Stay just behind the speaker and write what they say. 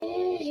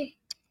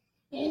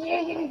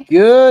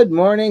Good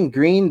morning,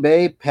 Green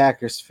Bay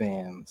Packers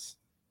fans.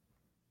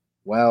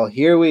 Well,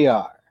 here we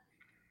are.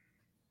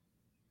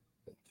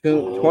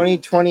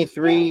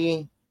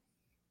 2023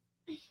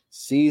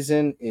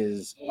 season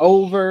is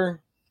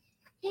over,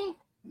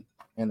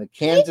 and the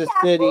Kansas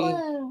City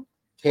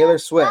Taylor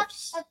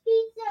Swifts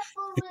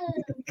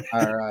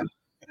are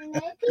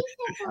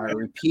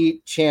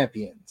repeat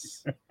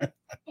champions.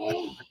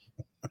 I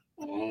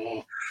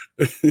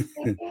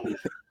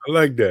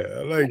like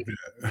that.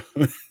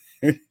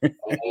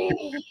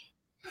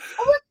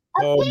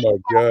 Oh my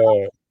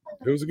God.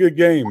 It was a good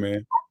game,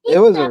 man. It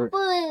was a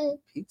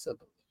pizza.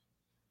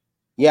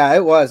 Yeah,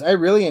 it was. I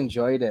really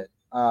enjoyed it.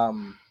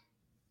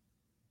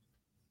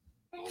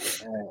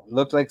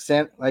 Looked like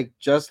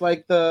just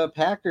like the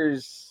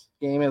Packers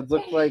game. It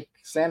looked like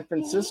San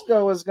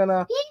Francisco was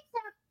about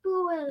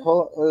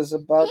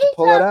to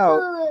pull it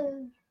out.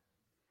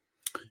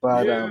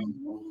 But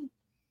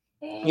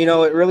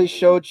it really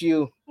showed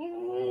you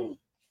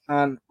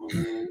on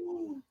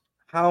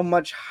how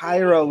much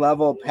higher a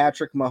level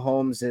Patrick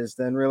Mahomes is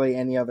than really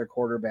any other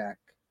quarterback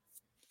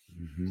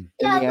in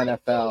the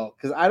NFL.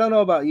 Because I don't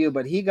know about you,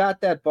 but he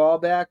got that ball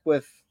back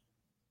with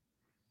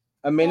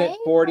a minute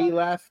 40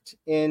 left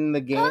in the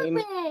game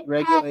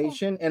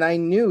regulation, and I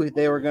knew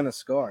they were going to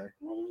score.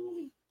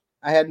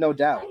 I had no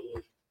doubt.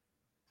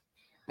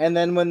 And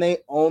then when they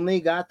only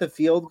got the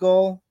field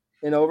goal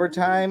in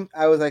overtime,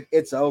 I was like,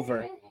 it's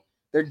over.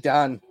 They're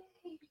done.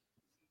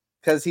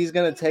 Because he's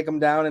going to take them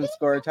down and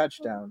score a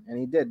touchdown. And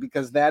he did,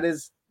 because that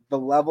is the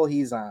level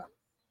he's on.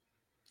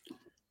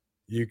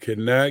 You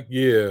cannot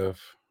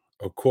give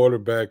a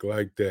quarterback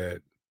like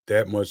that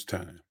much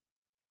time.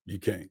 You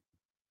can't.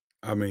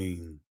 I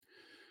mean,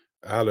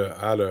 I'd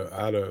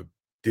have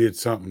did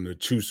something to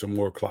chew some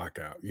more clock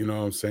out. You know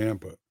what I'm saying?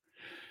 But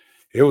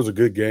it was a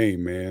good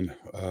game, man.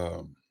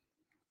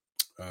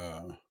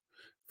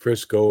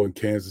 Frisco and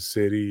Kansas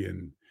City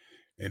and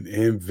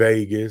in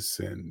Vegas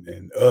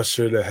and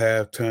Usher the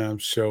halftime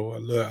show.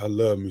 I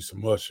love me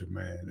some Usher,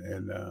 man.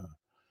 And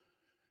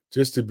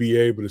just to be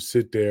able to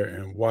sit there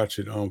and watch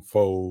it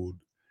unfold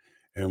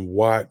and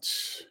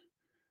watch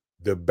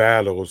the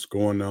battles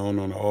going on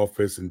the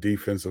offense and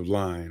defensive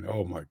line.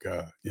 Oh my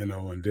God,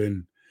 and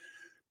then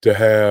to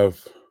have,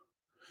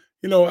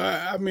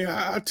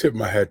 I tip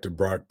my hat to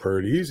Brock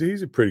Purdy.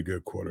 He's a pretty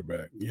good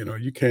quarterback.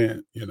 You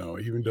can't,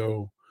 even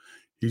though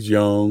he's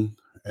young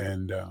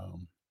and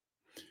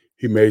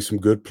he made some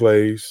good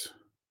plays,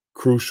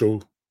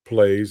 crucial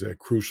plays at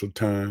crucial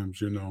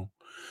times.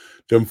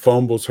 Them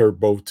fumbles hurt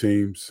both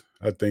teams,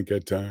 I think,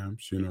 at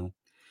times.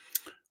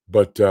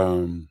 But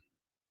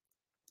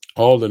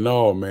all in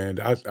all, man,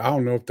 I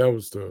don't know if that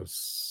was the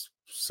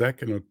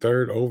second or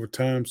third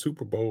overtime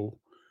Super Bowl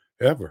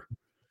ever.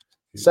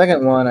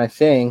 Second one, I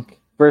think.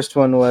 First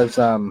one was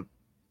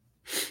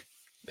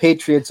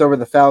Patriots over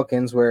the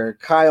Falcons, where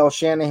Kyle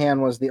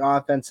Shanahan was the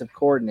offensive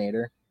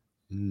coordinator.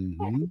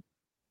 Mm-hmm.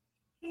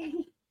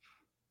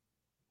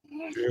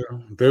 Yeah,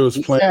 they was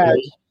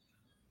playing.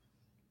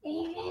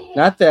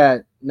 Not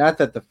that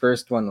the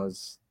first one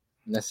was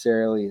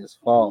necessarily his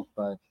fault,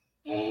 but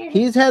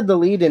he's had the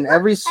lead in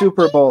every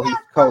Super Bowl he's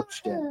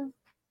coached in. And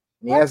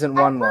he hasn't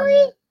won one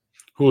yet.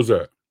 Who's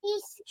that?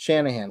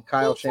 Shanahan,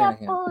 Kyle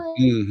Shanahan.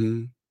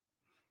 Mm-hmm.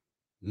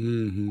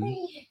 Mm-hmm.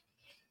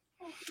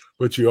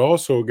 But you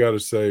also got to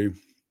say,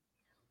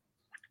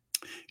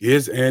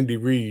 is Andy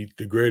Reid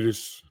the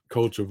greatest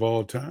coach of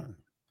all time?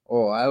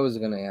 Oh, I was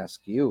going to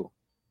ask you,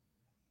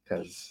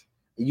 because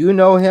you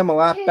know him a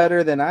lot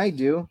better than I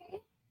do.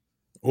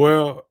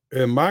 Well,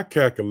 in my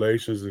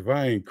calculations, if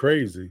I ain't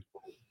crazy,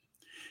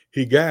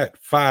 he got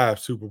 5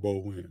 Super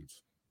Bowl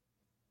wins.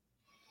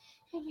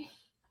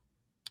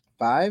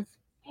 5?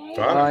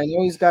 I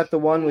know he's got the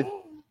one with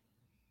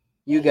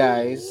you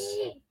guys.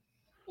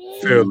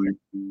 Philly.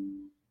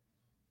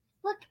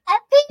 Look, a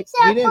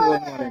pizza. He didn't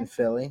win one in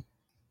Philly.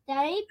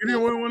 You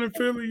didn't win one in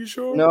Philly, you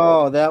sure?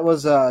 No, that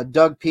was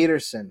Doug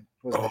Peterson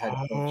was the head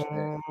coach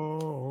there.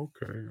 Oh,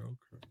 okay.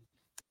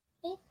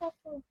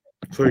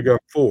 So he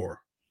got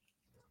 4.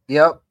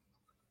 Yep.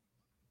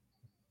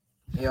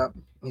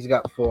 He's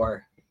got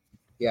 4.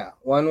 Yeah,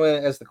 one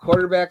as the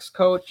quarterback's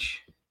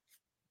coach,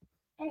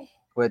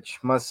 which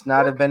must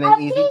not have been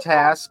an easy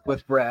task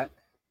with Brett.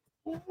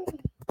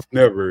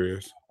 Never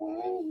is.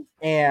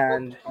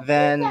 And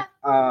then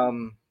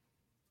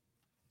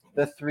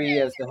the 3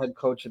 as the head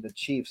coach of the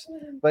Chiefs.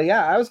 But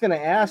yeah, I was going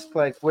to ask,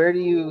 where do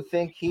you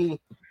think he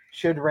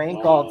should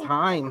rank all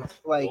time?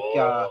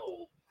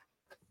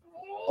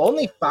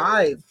 Only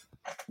 5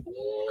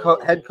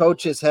 head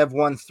coaches have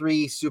won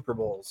 3 Super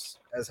Bowls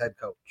as head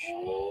coach.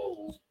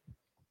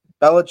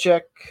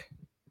 Belichick,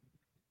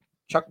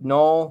 Chuck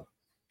Noll,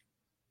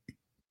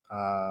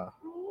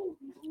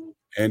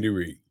 Andy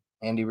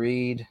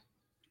Reid.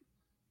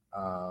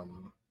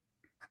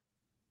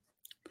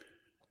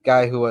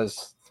 Guy who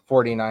was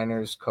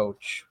 49ers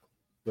coach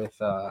with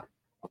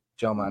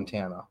Joe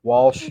Montana.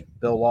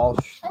 Bill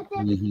Walsh.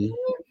 Mm-hmm.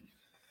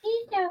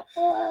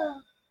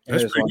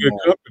 That's pretty good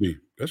company.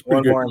 That's pretty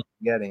one good. More I'm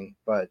getting,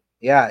 but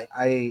yeah,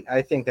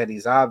 I think that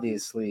he's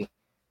obviously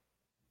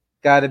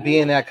got to be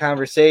in that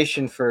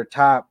conversation for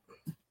top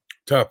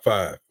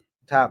 5.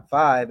 Top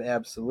 5,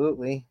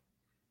 absolutely.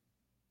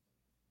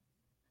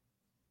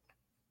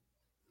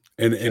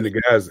 And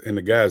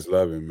the guys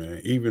love him,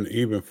 man.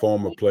 Even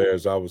former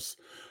players. I was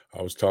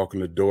talking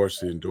to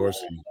Dorsey, and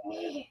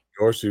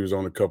Dorsey was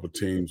on a couple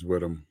teams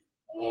with him,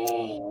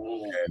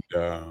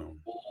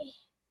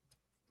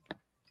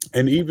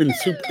 and even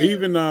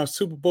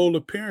Super Bowl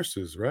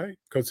appearances, right?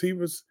 Because he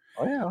was.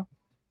 Oh yeah.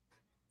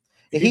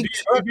 He did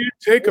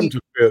take him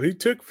to Philly. He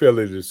took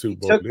Philly to the Super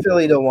Bowl. Took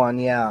Philly to one,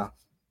 yeah.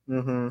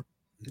 Mm-hmm.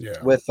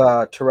 Yeah. With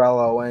Terrell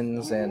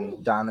Owens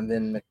and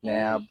Donovan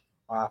McNabb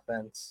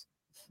offense.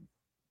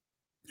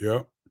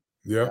 Yep.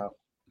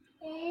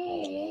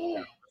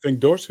 I think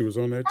Dorsey was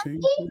on that team.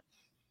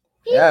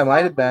 Yeah, it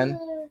might have been.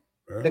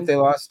 I think they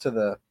lost to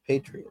the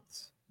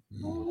Patriots.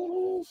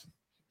 If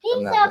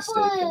I'm not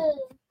mistaken.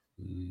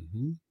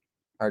 Mm-hmm.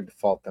 Hard to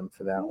fault them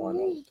for that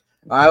one.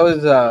 I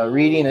was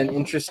reading an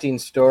interesting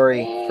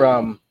story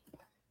from a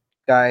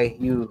guy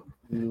you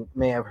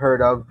may have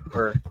heard of,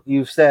 or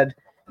you've said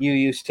you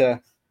used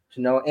to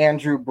know,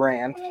 Andrew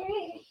Brandt.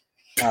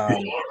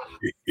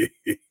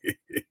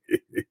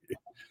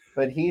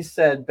 But he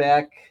said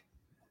back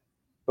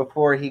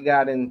before he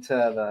got into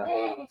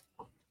the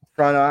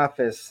front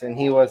office and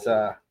he was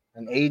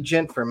an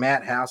agent for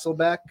Matt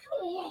Hasselbeck,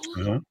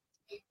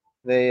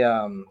 they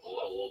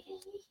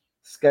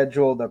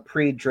scheduled a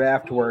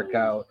pre-draft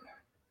workout,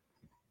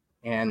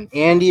 and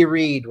Andy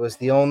Reid was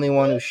the only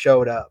one who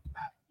showed up.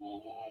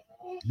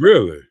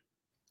 Really?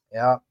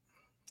 Yeah.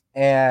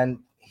 And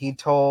he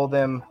told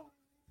him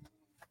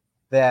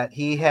that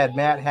he had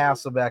Matt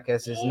Hasselbeck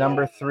as his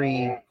number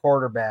 3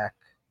 quarterback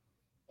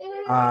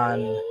on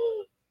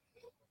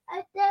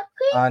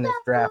his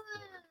draft.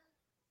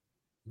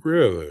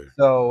 Really?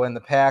 So when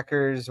the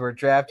Packers were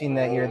drafting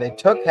that year, they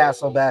took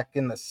Hasselbeck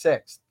in the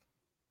 6th.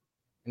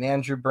 And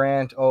Andrew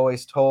Brandt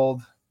always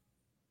told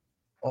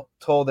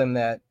him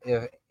that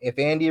if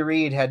Andy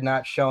Reid had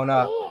not shown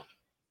up,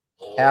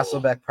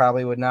 Hasselbeck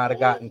probably would not have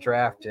gotten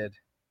drafted.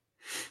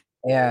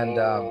 And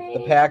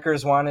the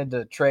Packers wanted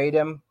to trade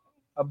him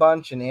a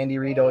bunch, and Andy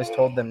Reid always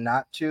told them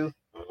not to,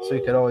 so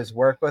he could always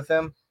work with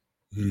him.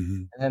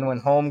 Mm-hmm. And then when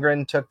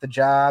Holmgren took the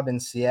job in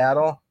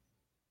Seattle,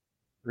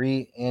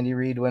 Andy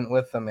Reid went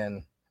with them,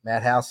 and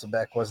Matt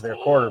Hasselbeck was their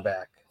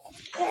quarterback.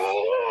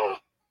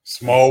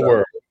 Small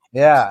world.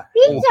 Yeah.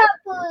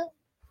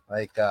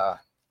 Like,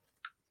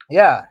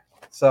 yeah.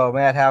 So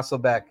Matt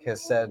Hasselbeck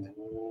has said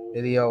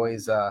that he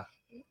always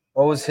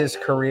owes his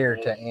career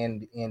to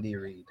Andy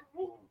Reid.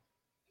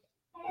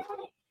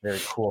 Very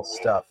cool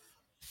stuff.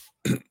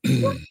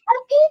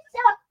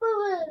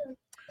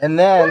 And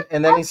then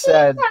he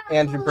said,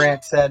 Andrew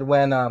Brandt said,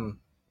 when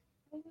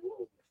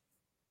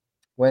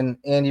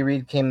Andy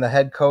Reid became the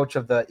head coach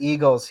of the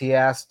Eagles, he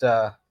asked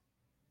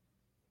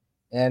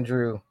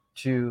Andrew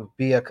to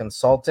be a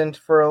consultant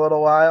for a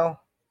little while.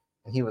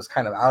 And he was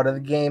kind of out of the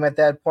game at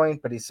that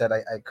point, but he said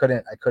I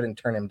couldn't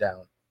turn him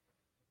down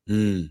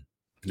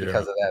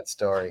because of that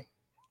story.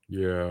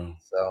 Yeah.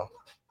 So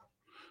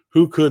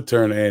who could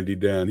turn Andy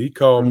down? He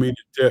called me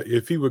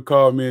if he would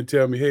call me and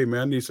tell me, "Hey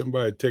man, I need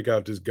somebody to take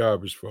out this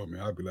garbage for me."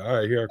 I'd be like, "All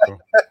right, here I come."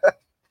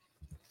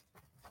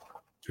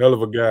 Hell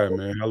of a guy,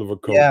 man. Hell of a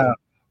coach.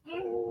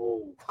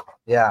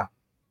 Yeah.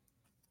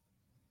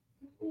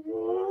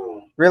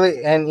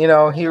 Really, and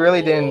he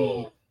really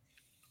didn't.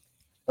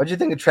 What'd you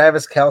think of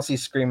Travis Kelce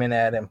screaming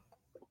at him?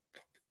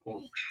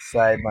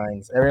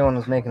 Sidelines. Everyone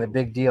was making a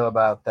big deal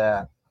about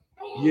that.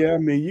 Yeah, I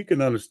mean, you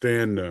can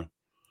understand the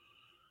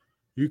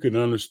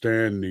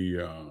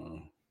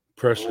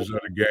pressures of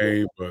the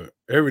game, but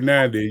every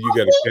now and then you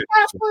got to catch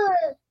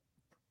yourself.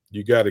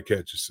 You got to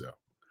catch yourself.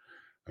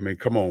 I mean,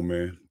 come on,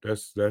 man.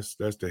 That's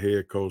the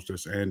head coach.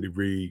 That's Andy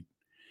Reid.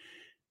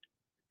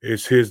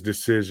 It's his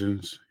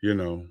decisions.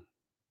 You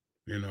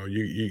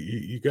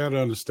got to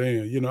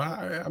understand.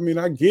 I mean,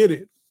 I get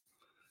it,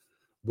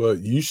 but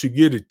you should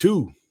get it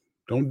too.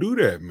 Don't do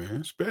that,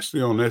 man.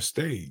 Especially on that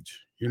stage.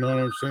 You know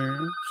what I'm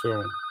saying?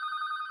 So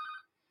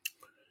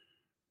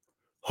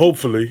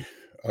hopefully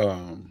he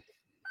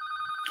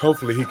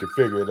can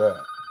figure it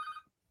out.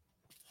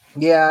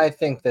 Yeah, I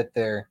think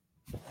that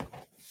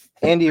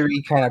Andy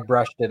Reid kind of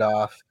brushed it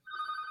off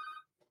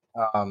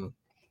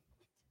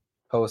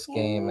post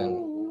game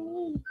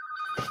and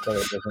said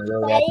it wasn't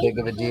really that big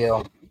of a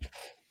deal.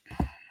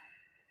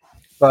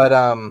 But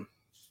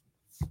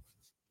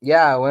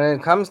yeah, when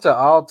it comes to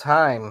all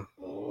time,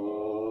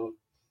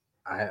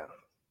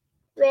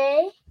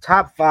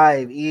 top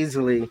 5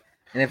 easily.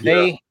 And if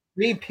they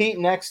repeat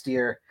next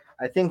year,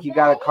 I think you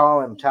got to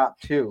call him top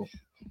 2.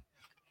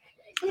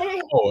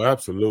 Oh,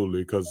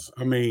 absolutely. Because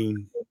I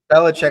mean,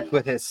 Belichick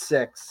with his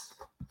 6.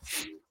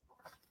 I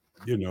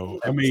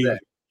mean,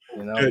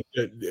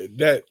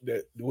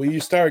 that when you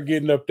start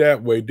getting up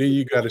that way, then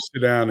you got to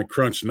sit down and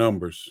crunch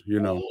numbers.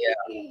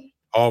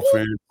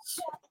 Offense.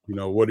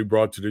 What he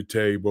brought to the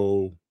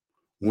table,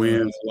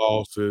 wins,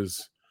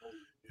 losses.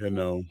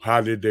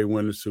 How did they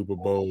win the Super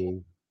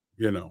Bowl?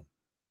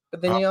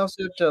 But then you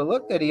also have to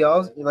look at he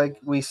also, like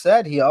we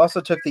said, he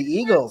also took the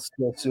Eagles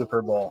to the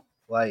Super Bowl.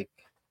 Like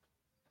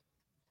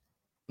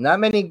not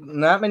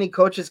many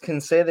coaches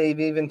can say they've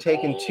even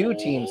taken two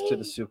teams to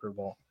the Super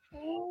Bowl,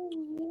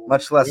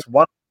 much less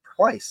one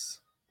twice.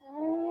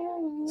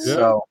 Yeah.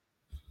 So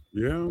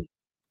Yeah.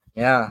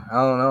 yeah, I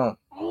don't know.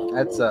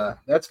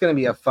 That's going to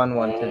be a fun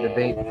one to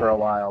debate for a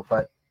while,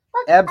 but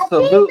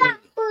absolutely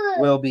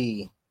will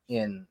be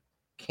in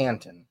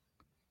Canton.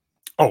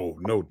 Oh,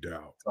 no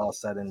doubt. It's all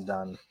said and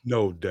done.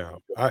 No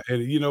doubt.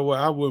 And you know what?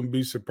 I wouldn't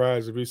be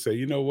surprised if he say,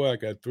 you know what? I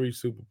got 3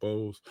 Super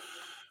Bowls.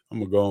 I'm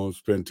gonna go and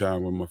spend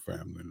time with my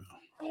family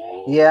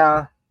now.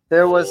 Yeah,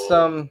 there was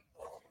some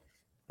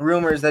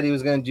rumors that he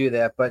was going to do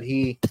that, but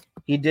he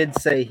did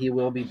say he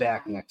will be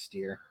back next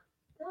year.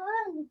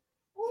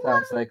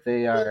 Sounds like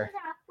they are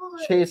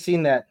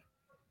chasing that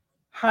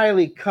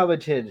highly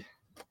coveted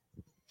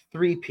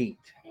three-peat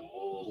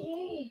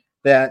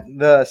that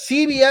the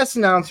CBS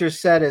announcer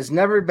said has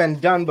never been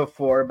done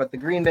before, but the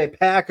Green Bay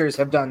Packers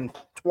have done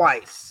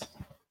twice.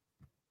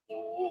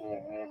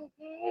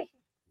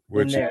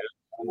 Which is,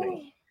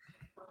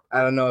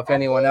 I don't know if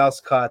anyone else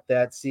caught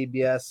that.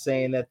 CBS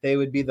saying that they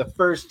would be the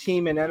first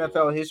team in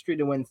NFL history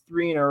to win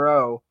 3 in a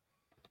row.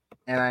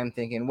 And I'm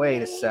thinking,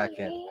 wait a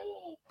second.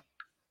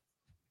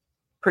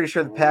 Pretty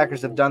sure the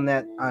Packers have done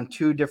that on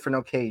 2 different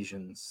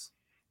occasions.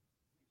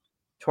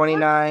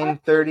 29,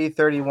 30,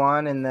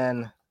 31, and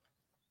then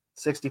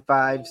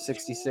 65,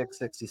 66,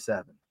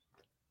 67.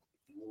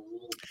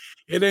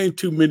 it ain't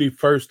too many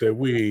firsts that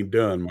we ain't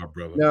done, my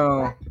brother.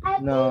 No.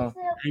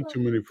 Ain't too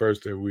many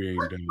firsts that we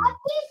ain't done.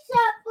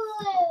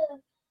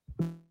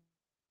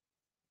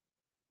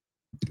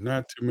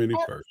 Not too many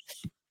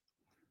firsts.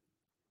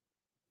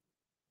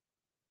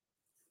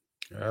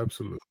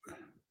 Absolutely.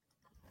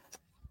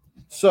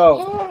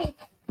 So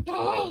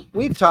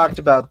we've talked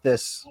about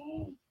this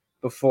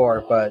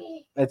before, but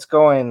it's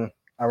going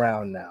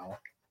around now.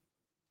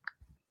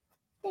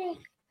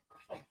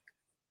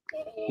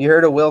 You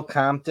heard of Will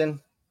Compton?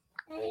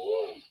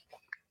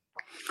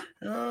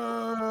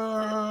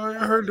 I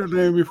heard that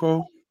name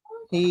before.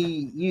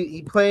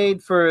 He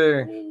played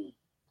for a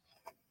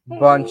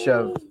bunch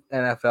of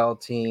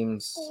NFL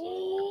teams.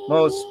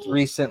 Most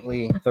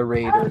recently, the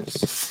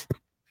Raiders.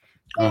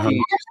 A few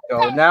years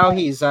ago. Now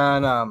he's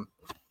on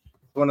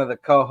one of the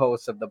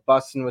co-hosts of the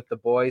Bussin' with the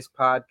Boys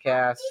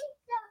podcast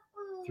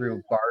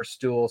through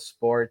Barstool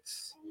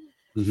Sports.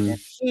 Mm-hmm. And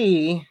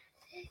he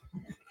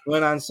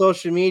went on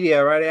social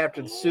media right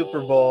after the Super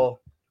Bowl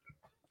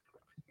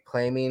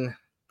claiming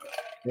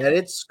that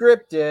it's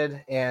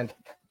scripted and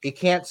he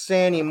can't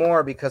say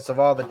anymore because of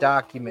all the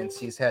documents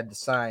he's had to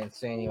sign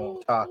saying he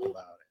won't talk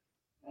about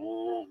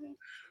it.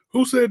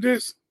 Who said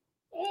this?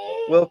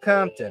 Will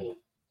Compton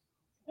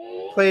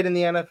played in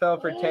the NFL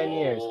for 10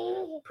 years.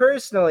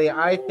 Personally,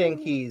 I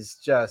think he's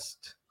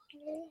just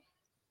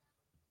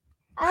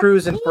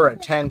cruising for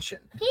attention.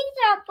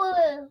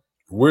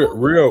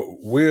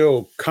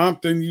 Will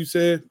Compton, you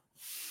said?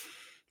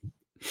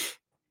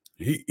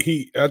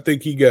 I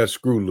think he got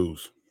screw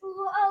loose.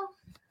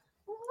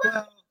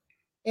 Well,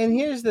 and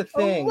here's the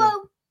thing.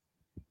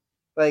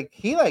 Like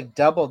he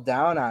doubled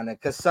down on it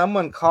because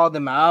someone called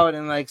him out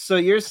and so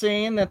you're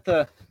saying that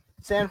the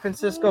San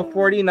Francisco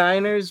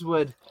 49ers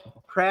would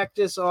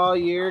practice all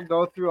year,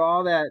 go through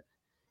all that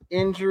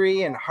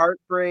injury and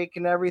heartbreak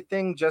and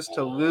everything just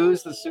to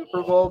lose the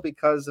Super Bowl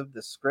because of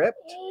the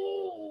script?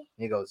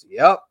 He goes,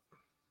 yep.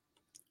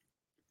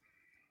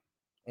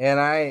 And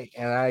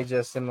I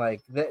just am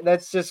like,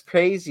 that's just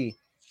crazy.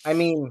 I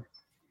mean,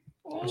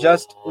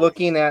 just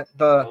looking at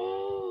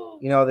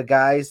the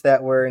guys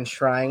that were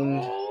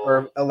enshrined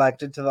or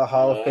elected to the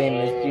Hall of Fame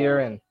this year,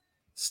 and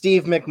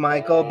Steve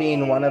McMichael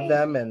being one of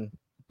them, and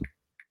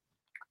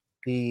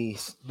the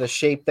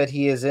shape that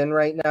he is in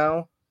right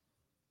now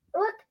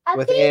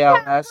with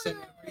ALS and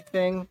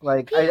everything.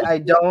 I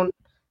don't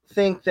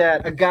think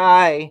that a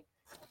guy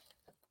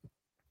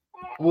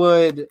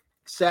would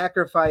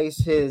sacrifice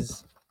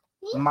his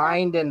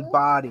mind and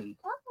body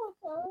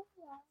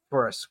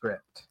for a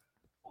script.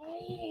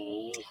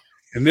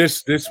 And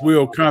this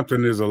Will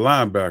Compton is a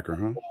linebacker,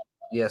 huh?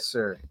 Yes,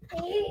 sir.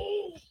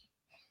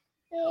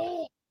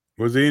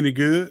 Was he any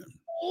good?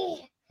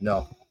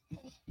 No.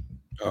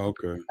 Oh,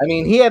 okay. I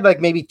mean, he had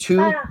maybe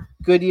 2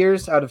 good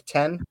years out of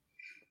 10.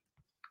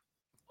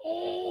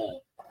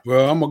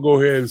 Well, I'm gonna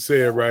go ahead and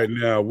say it right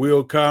now.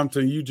 Will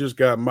Compton, you just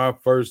got my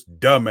first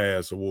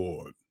dumbass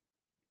award.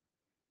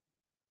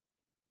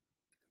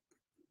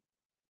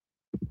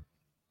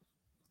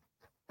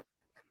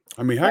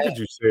 I mean, how could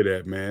you say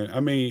that, man? I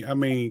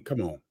mean,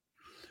 come on.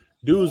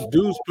 Dudes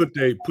put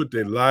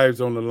their lives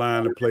on the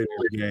line to play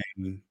this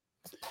game.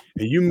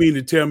 And you mean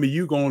to tell me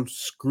you gonna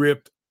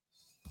script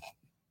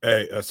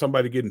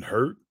somebody getting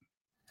hurt?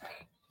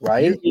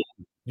 Right?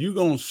 You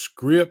gonna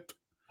script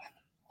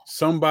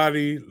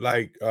somebody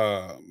like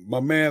my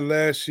man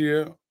last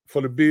year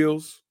for the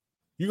Bills?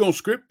 You gonna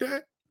script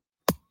that?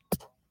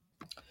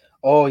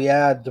 Oh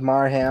yeah,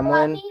 DeMar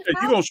Hamlin.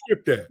 Yeah, you gonna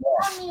script that?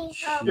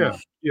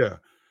 Yeah.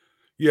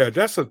 Yeah,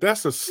 that's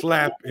a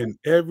slap in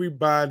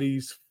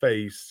everybody's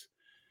face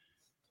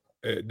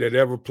that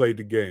ever played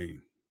the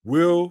game.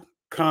 Will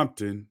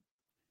Compton,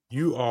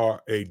 you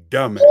are a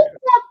dumbass.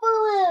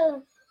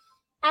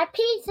 A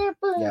pizza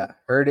balloon. Yeah,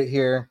 heard it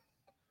here.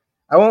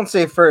 I won't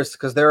say first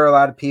because there are a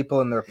lot of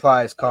people in the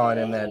replies calling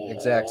him that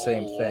exact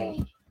same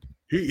thing.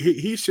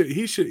 He should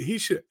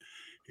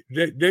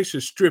they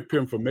should strip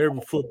him from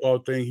every football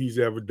thing he's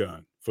ever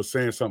done for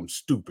saying something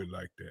stupid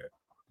like that.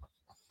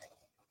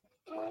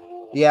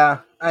 Yeah,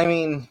 I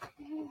mean,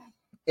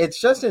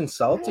 it's just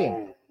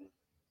insulting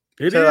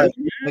It to is, like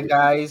man. the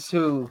guys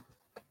who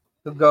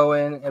go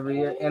in every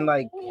year and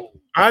like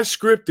I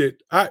scripted.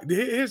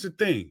 Here's the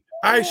thing.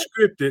 I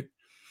scripted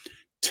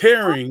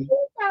tearing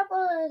Pizza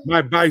balloon.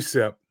 my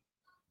bicep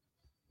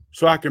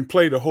so I can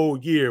play the whole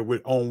year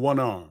on one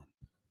arm.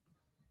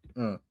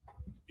 Mm.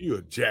 You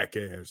a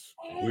jackass,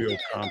 Will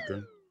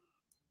Compton.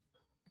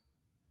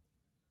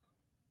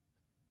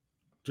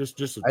 I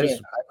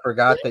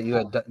forgot that you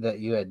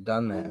had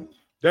done that.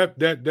 That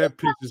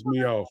pisses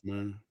me off,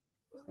 man.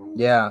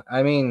 Yeah,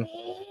 I mean,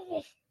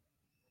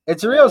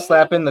 it's a real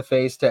slap in the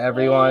face to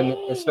everyone,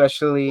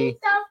 especially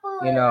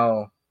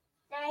the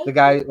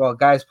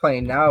guys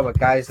playing now, but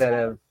guys that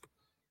have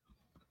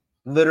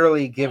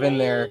literally given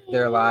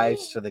their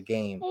lives to the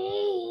game,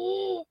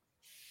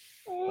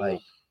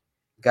 like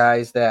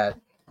guys that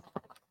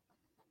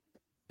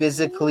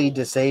physically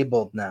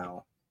disabled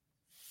now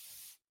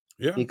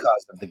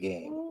because of the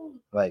game.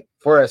 Like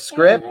for a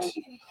script,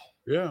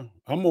 yeah,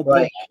 I'm gonna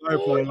like, put my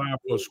life on the line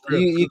for a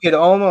script. you could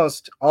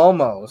almost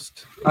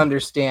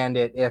understand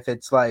it if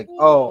it's like,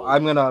 oh,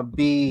 I'm gonna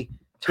be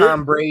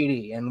Tom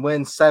Brady and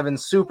win 7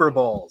 Super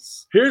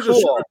Bowls. Here's a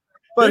script.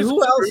 But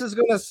who else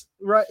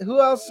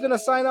is gonna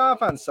sign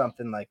off on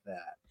something like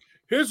that?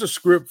 Here's a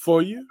script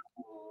for you,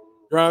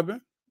 Robin.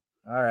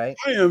 All right.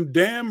 I am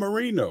Dan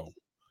Marino.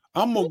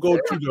 I'm gonna go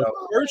to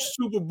the first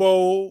Super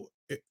Bowl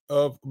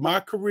of my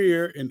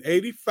career in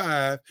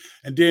 '85,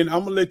 and then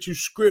I'm gonna let you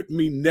script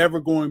me never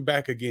going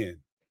back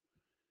again.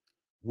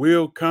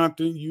 Will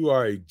Compton, you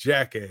are a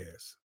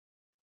jackass.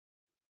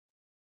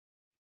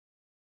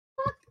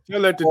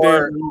 Tell that to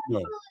Dan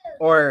Marino.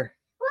 Or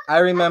I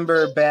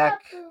remember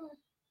back,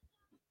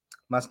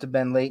 must have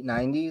been late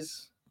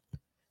 90s.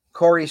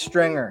 Corey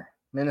Stringer,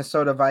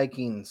 Minnesota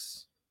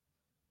Vikings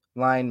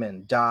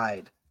lineman,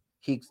 died.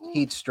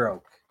 Heat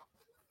stroke.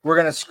 We're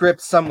gonna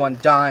script someone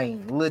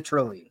dying,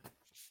 literally.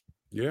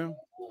 Yeah.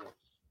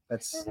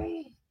 It's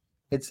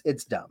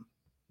dumb.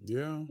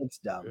 Yeah. It's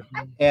dumb.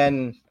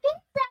 And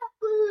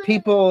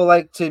people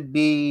like to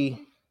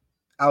be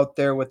out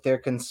there with their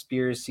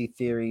conspiracy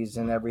theories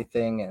and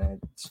everything,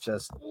 and it's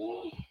just,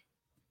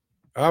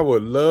 I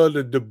would love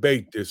to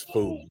debate this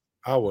fool.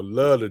 I would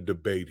love to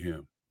debate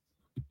him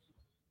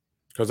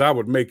because I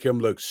would make him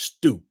look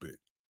stupid.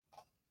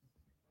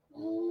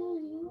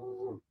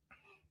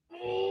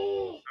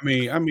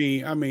 I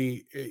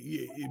mean,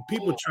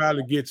 people try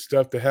to get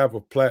stuff to have a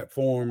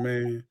platform,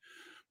 man,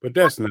 but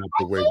that's not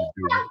the way to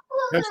do it.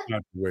 That's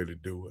not the way to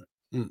do it.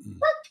 Mm-mm.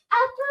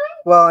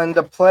 Well, and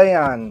to play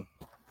on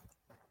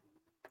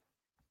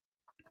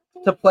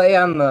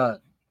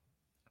the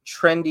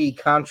trendy,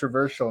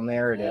 controversial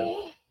narrative,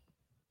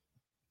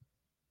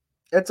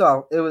 it's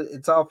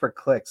all for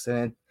clicks,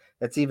 and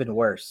it's even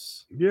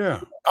worse.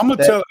 Yeah, I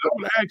would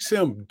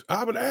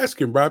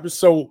ask him, Robert.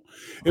 So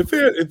if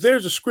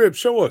there's a script,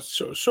 show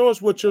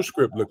us what your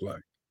script looked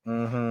like.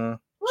 Mm-hmm.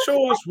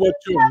 Show us when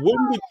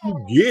did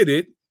you get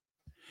it,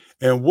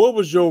 and what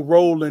was your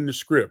role in the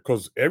script?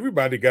 Because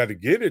everybody got to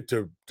get it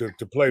to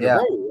play the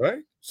role,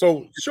 right?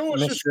 So show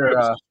us your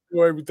script,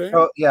 show everything.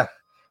 Oh yeah,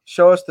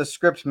 show us the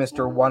script,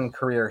 Mr. One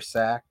Career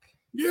Sack.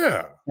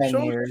 Yeah, 10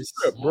 show years. us the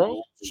script,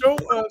 bro. Show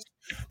us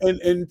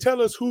and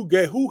tell us who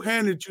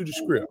handed you the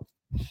script.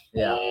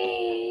 Yeah,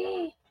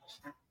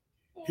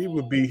 he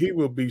would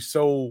be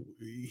so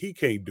he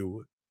can't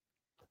do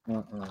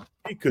it.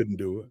 He couldn't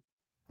do it.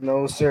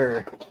 No,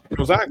 sir.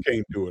 Because I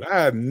can't do it.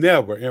 I have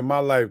never in my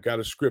life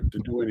got a script to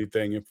do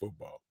anything in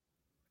football,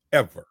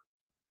 ever.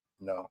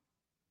 No,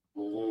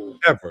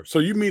 ever. So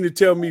you mean to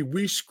tell me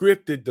we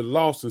scripted the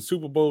loss in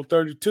Super Bowl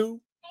 32?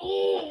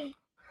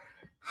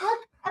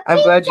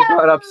 I'm glad you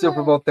brought up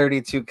Super Bowl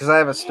 32 because I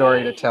have a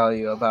story to tell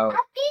you about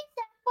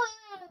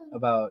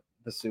the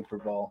Super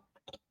Bowl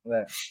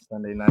that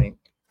Sunday night.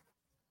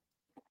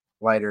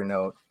 Lighter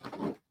note.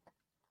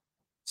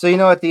 So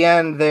at the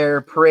end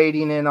they're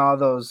parading in all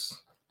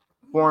those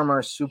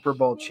former Super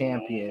Bowl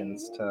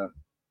champions to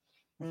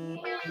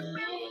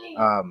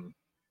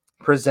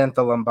present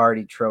the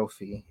Lombardi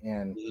Trophy,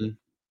 and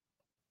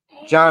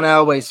John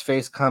Elway's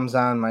face comes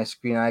on my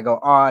screen. I go,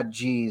 "Oh,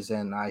 geez,"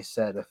 and I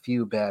said a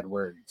few bad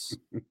words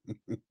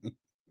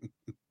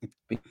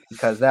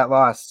because that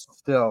loss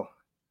still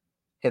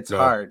hits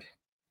hard.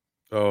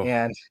 Oh,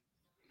 and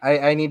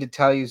I need to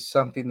tell you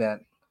something that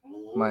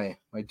my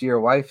dear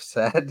wife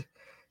said.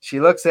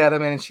 She looks at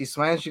him and she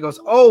smiles. She goes,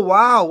 "Oh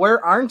wow,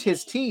 where aren't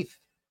his teeth?"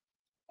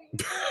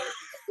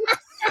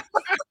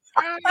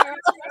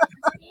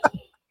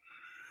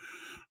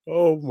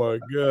 Oh my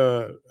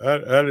God.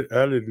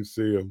 I didn't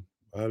see him.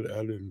 I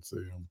didn't see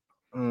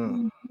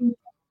him.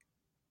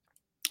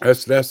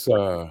 That's that's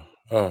a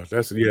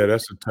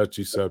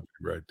touchy subject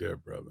right there,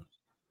 brother.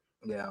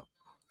 Yeah.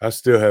 I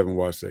still haven't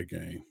watched that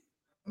game.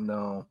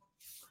 No.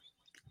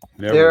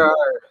 Never.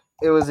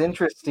 It was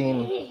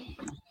interesting.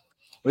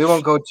 We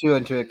won't go too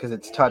into it because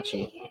it's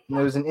touchy. And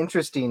there was an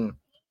interesting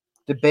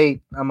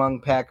debate among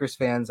Packers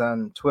fans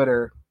on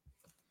Twitter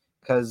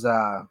because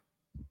the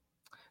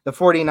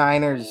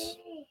 49ers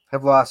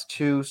have lost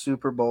 2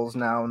 Super Bowls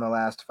now in the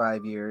last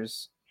 5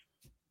 years.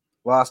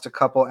 Lost a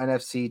couple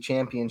NFC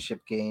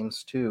championship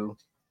games too.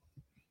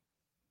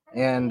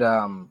 And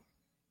some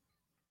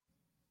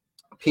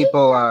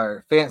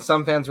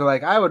fans were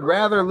like, I would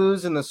rather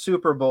lose in the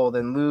Super Bowl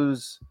than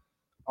lose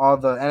all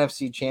the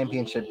NFC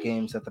championship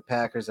games that the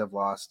Packers have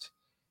lost.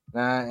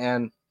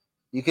 And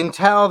you can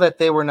tell that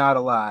they were not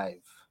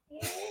alive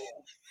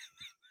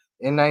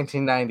in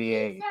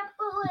 1998.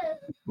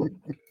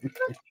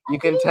 You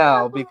can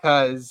tell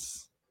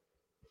because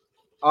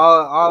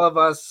all of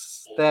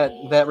us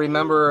that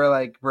remember are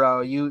like,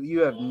 bro,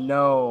 you have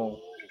no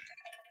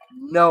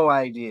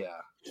idea.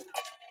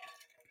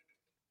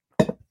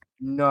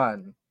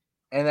 None.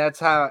 And that's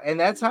how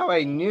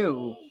I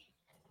knew,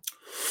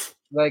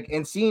 like,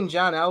 and seeing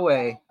John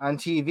Elway on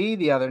TV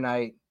the other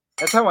night,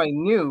 that's how I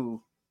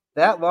knew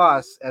that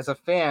loss as a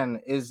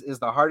fan is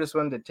the hardest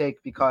one to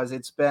take because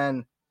it's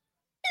been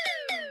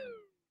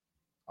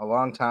a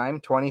long time,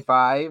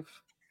 25,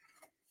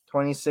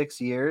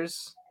 26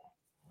 years.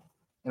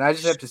 And I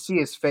just have to see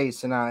his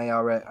face and I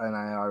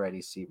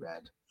already see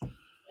red.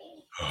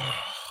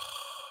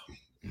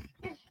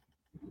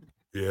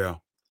 Yeah.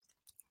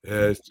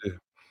 Yeah,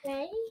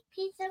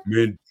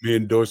 me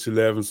and Dorsey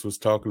Levins was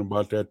talking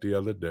about that the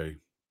other day.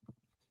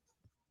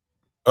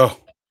 Oh,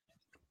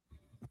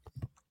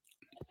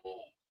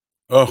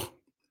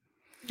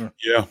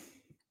 yeah.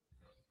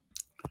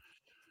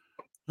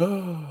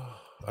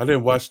 I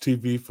didn't watch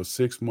TV for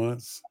 6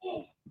 months.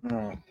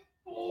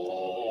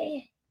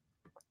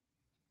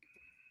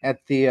 At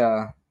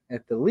the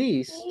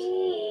least,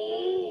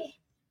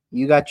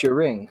 you got your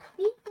ring.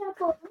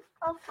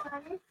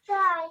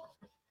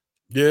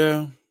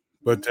 Yeah,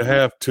 but to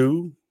have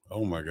 2,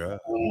 oh my God.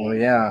 Well,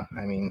 yeah,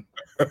 I mean,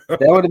 that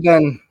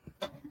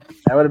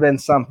would have been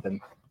something.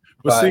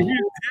 But see,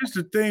 here's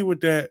the thing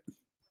with that.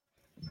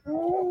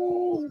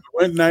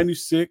 Went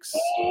 96,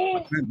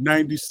 went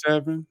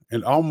 97,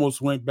 and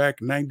almost went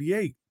back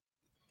 98.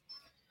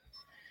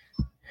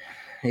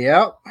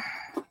 Yep.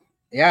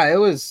 Yeah, it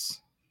was.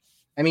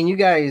 I mean, you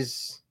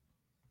guys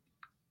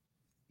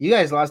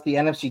lost the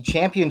NFC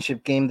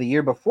Championship game the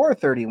year before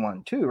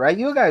 31 too, right?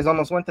 You guys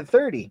almost went to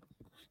 30.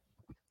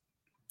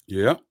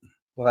 Yeah.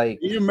 Like,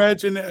 can you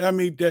imagine that? I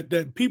mean,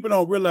 that people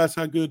don't realize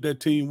how good that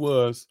team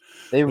was.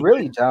 They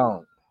really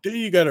don't. Then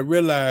you got to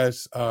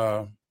realize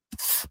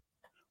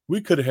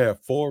we could have had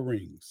 4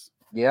 rings.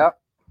 Yep.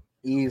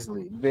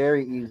 Easily.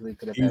 Very easily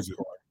could have had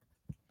 4.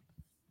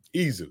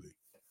 Easily.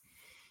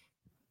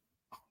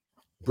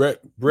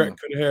 Brett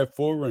could have had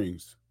 4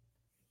 rings.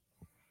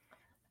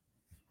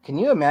 Can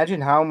you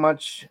imagine how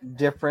much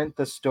different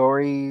the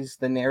stories,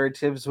 the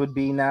narratives would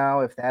be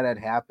now if that had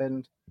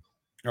happened?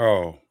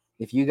 Oh.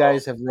 If you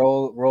guys have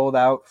rolled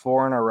out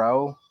 4 in a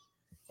row?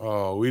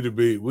 Oh, we'd have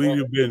been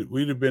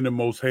the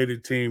most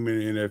hated team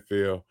in the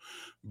NFL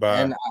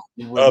by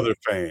other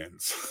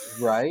fans.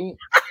 Right?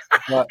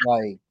 But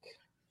like,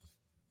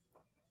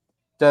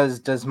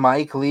 does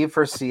Mike leave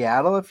for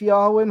Seattle if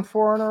y'all win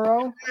 4 in a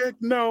row? Heck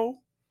no.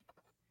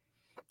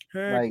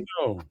 Heck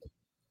no.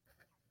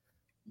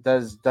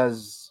 Do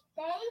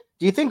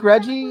you think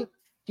Reggie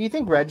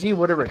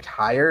would have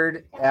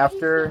retired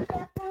after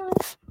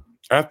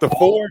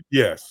 4?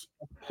 Yes.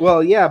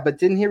 Well, yeah, but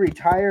didn't he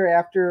retire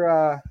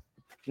after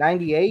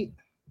 98?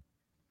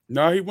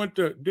 No,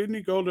 didn't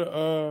he go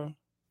to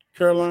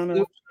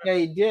Carolina? Yeah,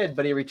 he did,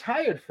 but he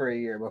retired for a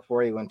year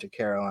before he went to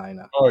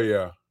Carolina. Oh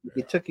yeah.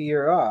 He took a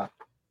year off.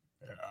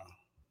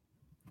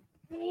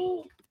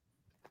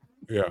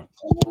 Yeah.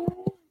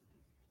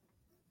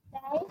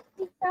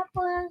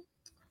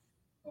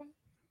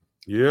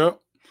 Yep.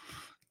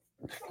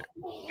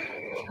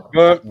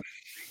 But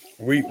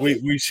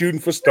we shooting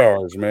for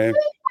stars, man.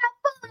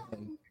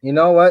 You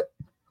know what?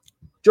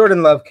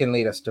 Jordan Love can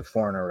lead us to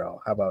 4 in a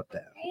row. How about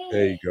that?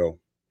 There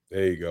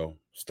you go.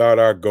 Start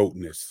our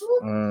goatness.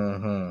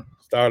 Mm-hmm.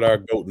 Start our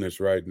goatness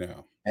right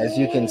now. As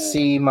you can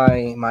see,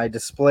 my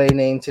display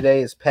name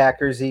today is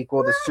Packers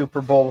equal the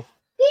Super Bowl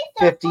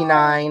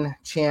 59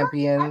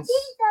 champions.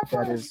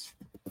 That is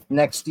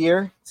next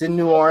year. It's in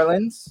New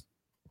Orleans.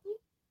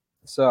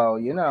 So,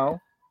 you know.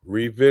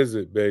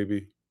 Revisit,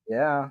 baby.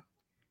 Yeah.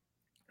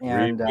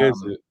 And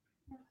revisit.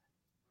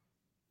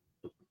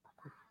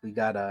 We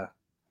got a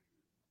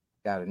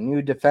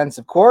new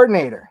defensive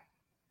coordinator.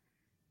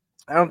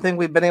 I don't think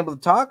we've been able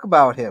to talk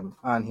about him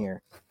on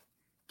here.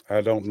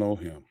 I don't know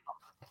him.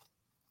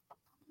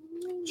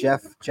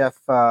 Jeff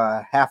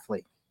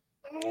Hafley.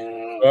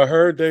 I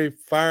heard they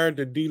fired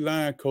the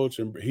D-line coach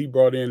and he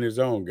brought in his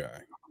own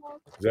guy.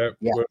 Is that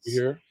what we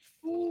hear?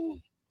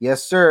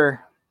 Yes, sir.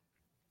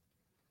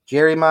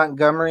 Jerry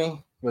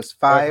Montgomery was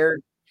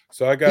fired.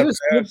 So I He got was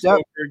passed scooped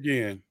up.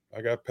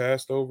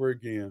 over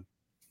again.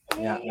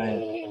 Yeah,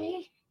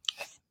 man.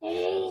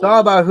 It's all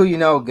about who you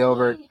know,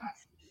 Gilbert.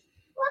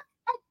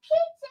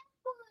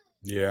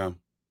 Yeah.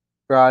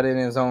 Brought in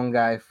his own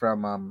guy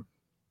from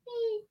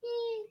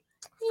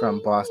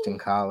Boston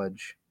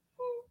College.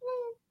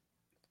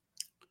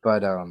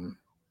 But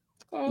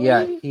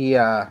yeah,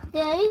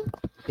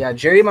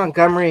 Jerry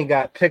Montgomery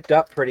got picked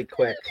up pretty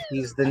quick.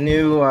 He's the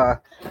new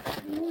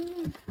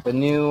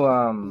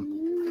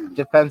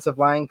defensive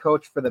line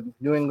coach for the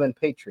New England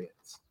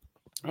Patriots.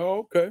 Oh,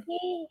 okay.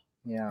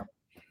 Yeah.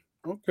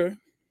 Okay.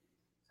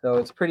 So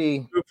it's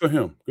pretty good for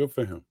him.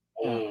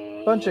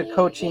 Yeah. Bunch of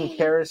coaching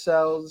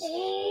carousels.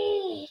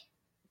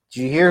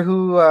 Did you hear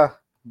who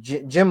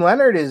Jim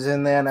Leonard is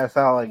in the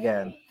NFL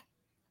again?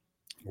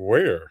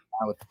 Where?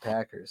 With the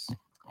Packers.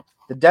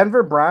 The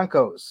Denver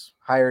Broncos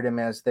hired him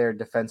as their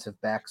defensive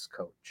backs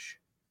coach.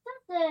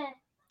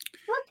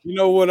 You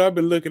know what? I've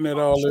been looking at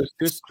all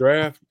this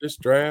draft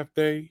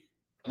day.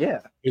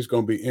 Yeah. It's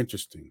going to be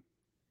interesting.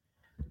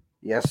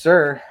 Yes,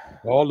 sir.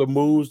 All the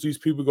moves these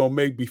people going to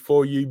make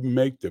before you even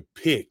make the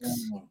picks.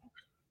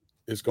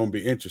 It's going to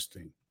be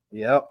interesting.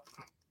 Yep.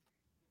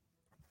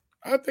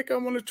 I think I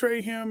want to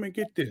trade him and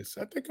get this.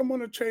 I think I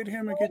want to trade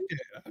him and get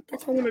that. I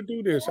think I want to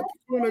do this. I think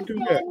I want to do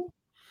that.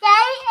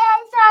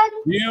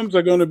 GMs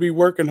are going to be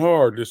working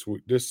hard this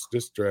week, this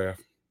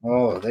draft.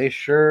 Oh, they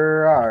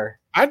sure are.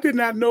 I did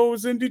not know it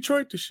was in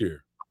Detroit this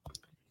year.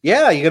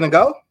 Yeah, you gonna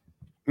go?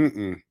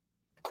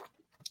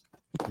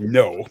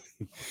 No.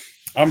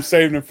 I'm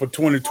saving it for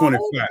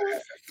 2025.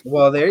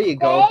 Well, there you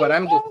go. But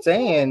I'm just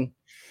saying,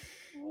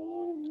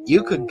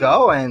 you could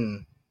go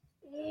and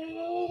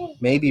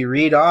maybe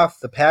read off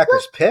the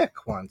Packers pick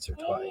once or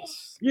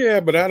twice.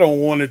 Yeah, but I don't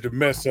want it to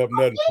mess up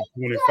nothing for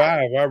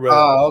 25.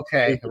 Oh,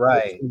 okay,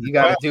 right. You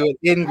got to do it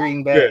in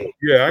Green Bay.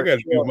 Yeah, I got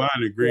to do mine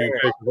in Green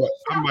Bay.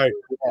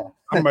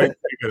 I might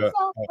take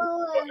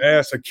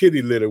ask a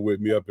kitty litter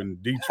with me up in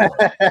Detroit.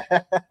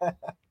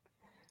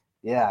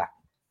 Yeah,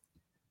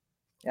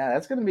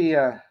 that's going to be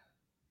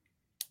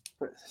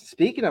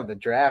speaking of the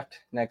draft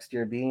next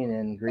year being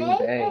in Green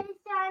Bay,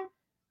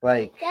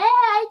 like,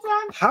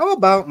 how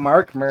about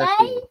Mark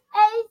Murphy?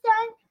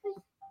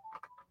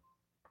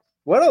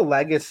 What a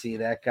legacy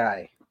that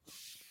guy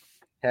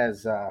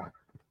has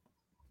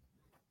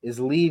is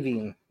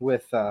leaving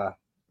with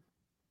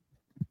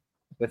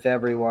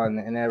everyone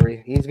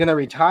and he's gonna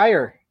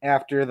retire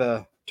after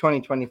the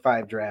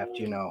 2025 draft,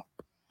 you know.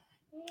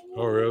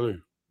 Oh, really?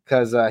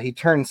 Because he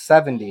turned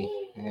 70,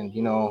 and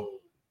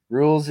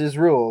rules is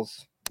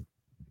rules.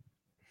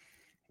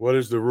 What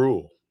is the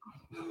rule?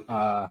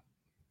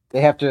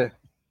 They have to.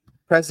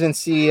 President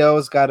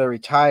CEOs got to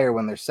retire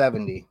when they're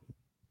 70.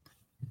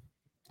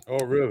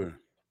 Oh, really?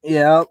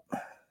 Yep.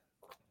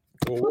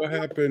 Well, what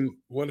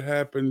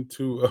happened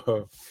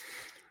to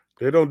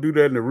they don't do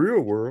that in the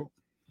real world.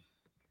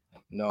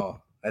 No,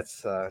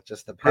 that's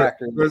just the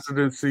Packers.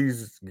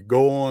 Presidencies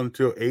go on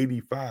till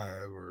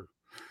 85 or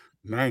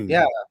 90.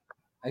 Yeah,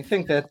 I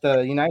think that the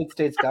United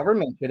States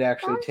government could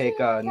actually take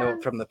a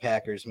note from the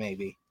Packers,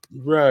 maybe.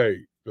 Right,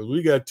 because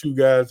we got two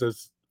guys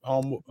that's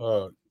almost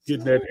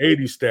getting that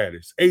 80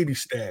 status. 80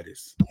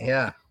 status.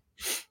 Yeah,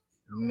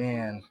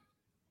 man.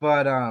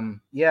 But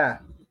yeah.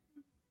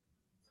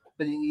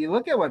 But you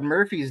look at what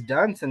Murphy's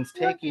done since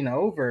taking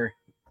over.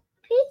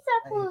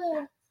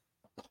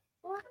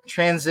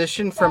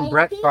 Transition from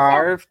Brett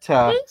Favre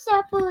to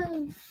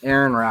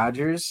Aaron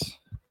Rodgers.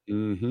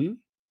 Mm-hmm.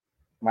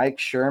 Mike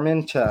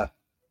Sherman to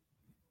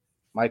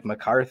Mike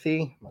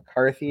McCarthy.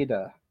 McCarthy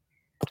to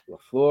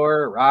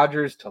LaFleur.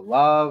 Rodgers to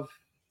Love.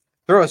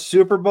 Throw a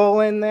Super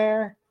Bowl in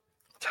there.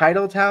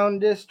 Titletown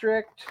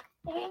District.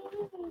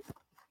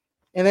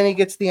 And then he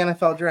gets the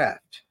NFL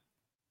draft.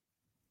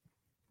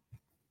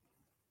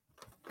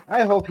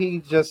 I hope he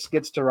just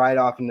gets to ride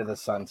off into the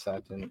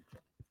sunset and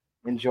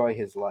enjoy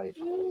his life.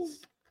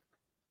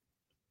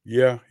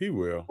 Yeah, he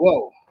will.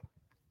 Whoa.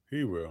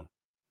 He will.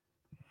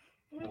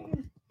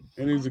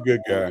 And he's a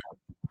good guy.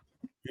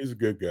 He's a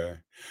good guy.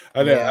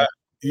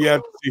 You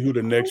have to see who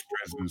the next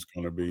president's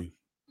going to be.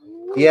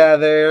 Yeah,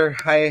 they're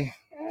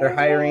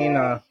hiring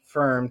a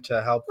firm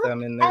to help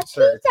them in their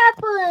search.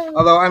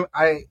 Although I'm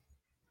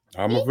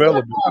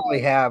available.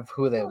 Probably have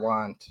who they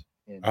want.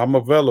 I'm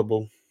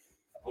available.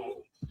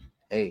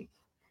 Hey,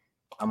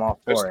 I'm all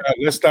for it.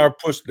 Let's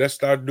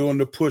start doing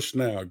the push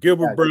now.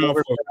 Gilbert Brown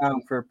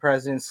for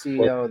president,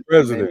 CEO.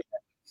 President.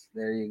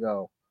 There you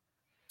go.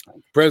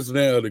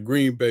 President of the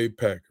Green Bay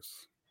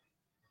Packers.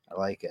 I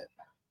like it.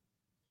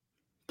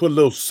 Put a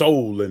little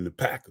soul in the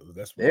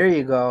Packers. There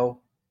you go.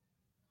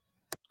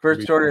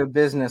 First order of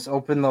business,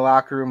 open the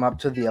locker room up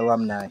to the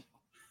alumni.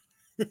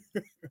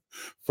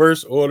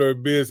 First order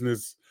of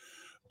business,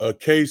 a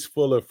case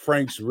full of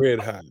Frank's Red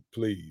Hot,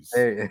 please.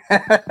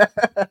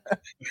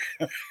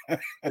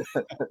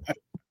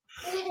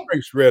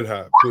 Frank's Red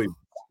Hot, please.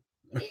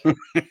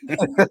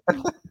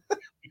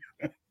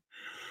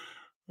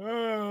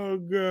 Oh,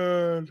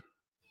 God.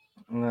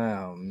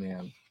 Oh,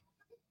 man.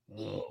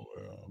 Oh,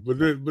 well.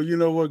 but you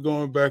know what?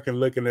 Going back and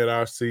looking at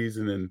our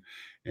season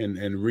and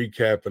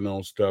recapping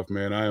on stuff,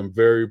 man, I am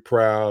very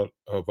proud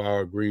of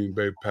our Green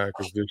Bay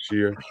Packers this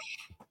year.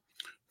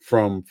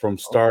 From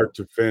start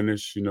to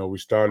finish, you know, we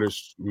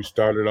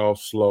started off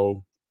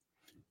slow,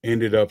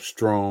 ended up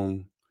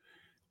strong,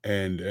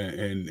 and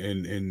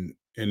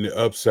the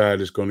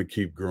upside is going to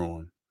keep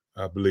growing,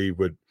 I believe.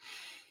 But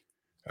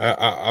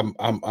I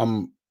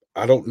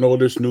don't know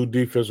this new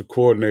defensive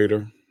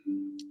coordinator.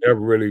 Never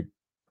really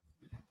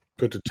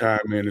put the time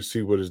in to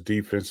see what his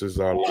defenses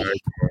are like,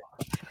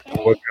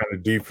 what kind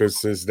of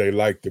defenses they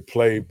like to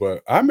play.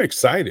 But I'm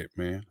excited,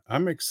 man.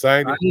 I'm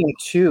excited. I am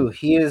too.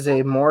 He is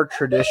a more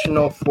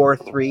traditional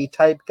 4-3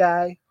 type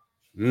guy.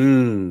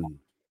 Okay.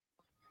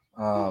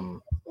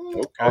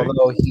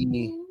 Although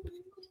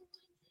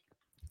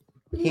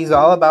he's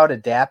all about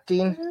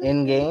adapting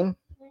in game,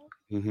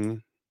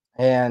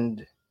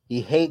 and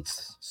he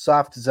hates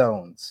soft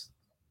zones.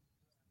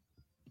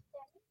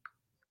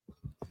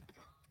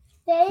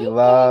 He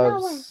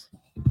loves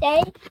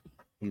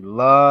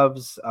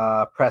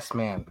press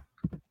man.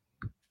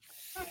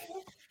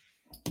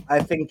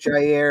 I think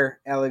Jair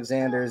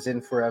Alexander is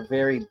in for a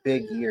very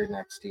big year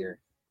next year.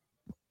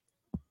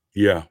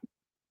 Yeah.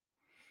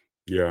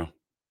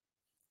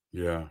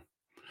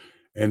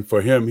 And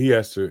for him, he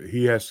has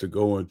to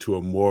go into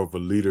a more of a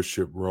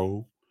leadership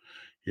role,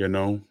 you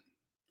know,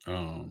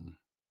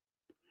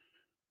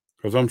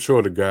 because I'm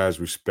sure the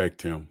guys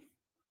respect him,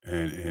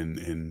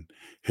 and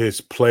his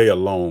play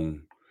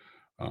alone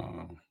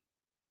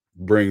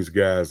brings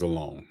guys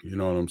along. You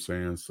know what I'm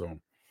saying? So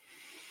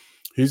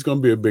he's going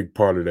to be a big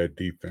part of that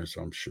defense,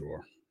 I'm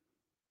sure.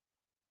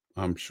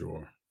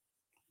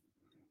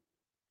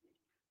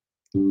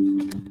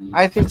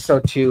 I think so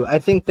too. I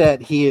think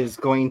that he is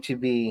going to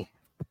be.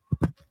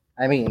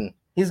 I mean,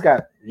 he's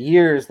got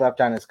years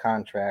left on his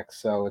contract,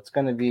 so it's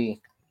going to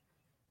be.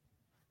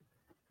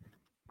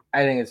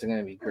 I think it's going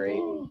to be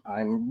great.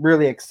 I'm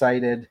really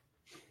excited.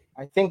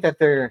 I think that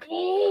they're,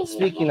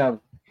 speaking of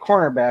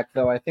cornerback,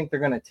 though, I think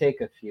they're going to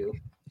take a few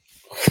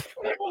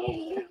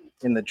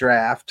in the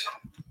draft.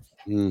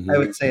 I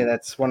would say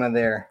that's one of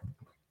their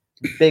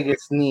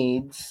biggest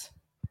needs,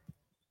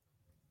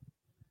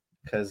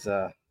 because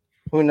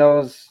who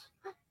knows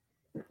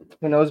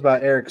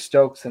about Eric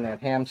Stokes and that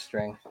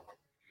hamstring.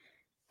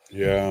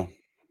 Yeah.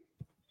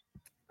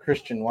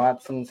 Christian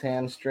Watson's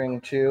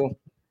hamstring too.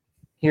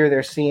 Here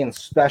they're seeing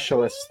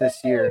specialists this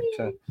year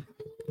to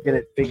get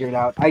it figured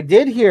out. I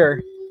did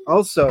hear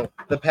also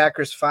the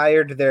Packers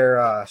fired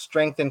their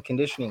strength and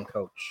conditioning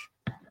coach.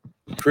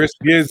 Chris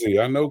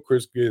Gizzy. I know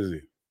Chris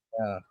Gizzy.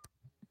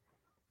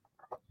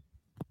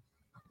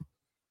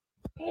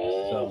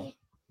 Yeah.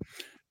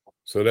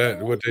 So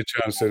that what they're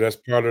trying to say, that's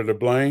part of the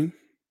blame?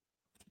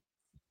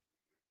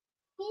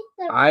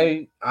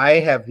 I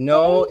have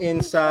no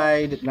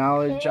inside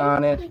knowledge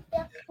on it.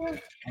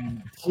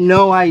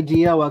 No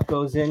idea what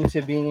goes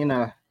into being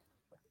a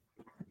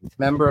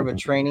member of a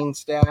training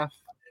staff.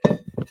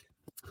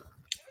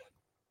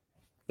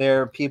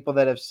 There are people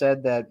that have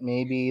said that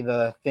maybe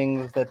the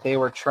things that they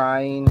were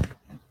trying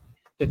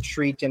to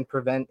treat and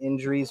prevent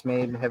injuries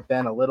may have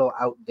been a little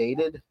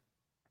outdated.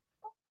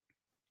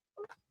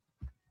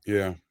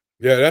 Yeah,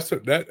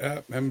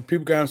 I mean,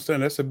 people gotta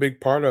understand that's a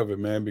big part of it,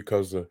 man,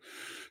 because the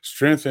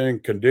strength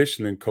and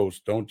conditioning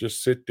coach don't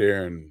just sit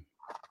there and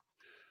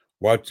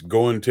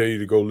go and tell you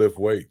to go lift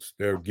weights.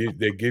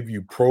 They give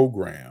you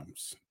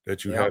programs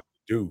that you have to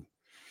do.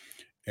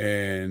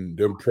 And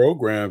them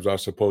programs are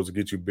supposed to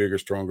get you bigger,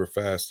 stronger,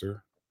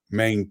 faster,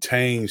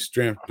 maintain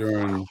strength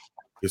during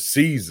the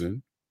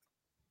season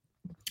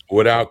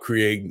without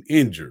creating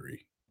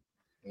injury.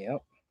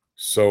 Yep.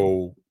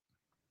 So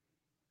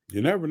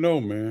you never know,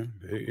 man.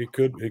 It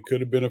could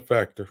have been a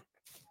factor.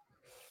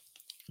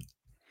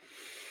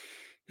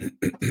 I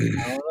don't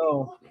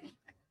know.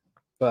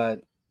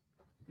 But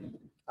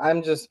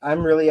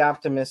I'm really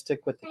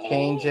optimistic with the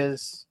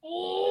changes. Did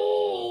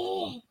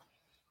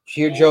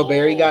you hear Joe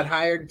Barry got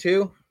hired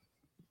too?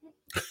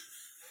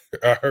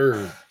 I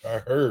heard.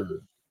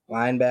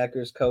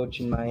 Linebackers coach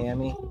in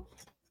Miami.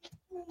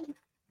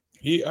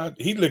 He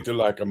looked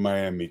like a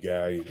Miami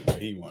guy.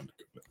 He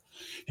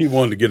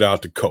wanted to get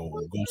out the cold,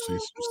 go see some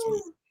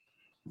sun.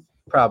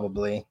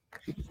 Probably.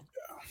 Yeah.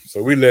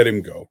 So we let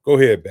him go. Go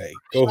ahead, babe.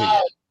 Go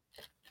ahead.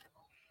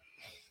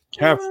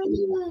 Have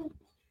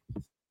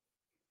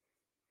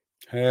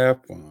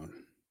fun.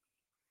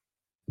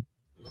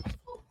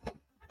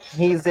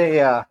 He's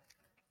a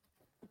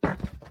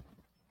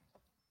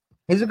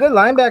good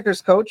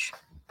linebackers coach.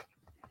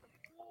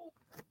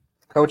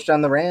 Coached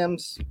on the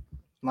Rams,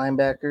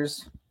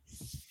 linebackers.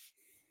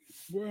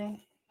 Well,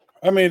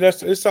 I mean,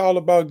 it's all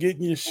about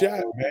getting your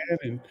shot,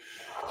 man,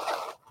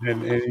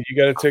 and you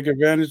got to take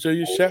advantage of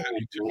your shot.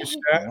 You took your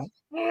shot.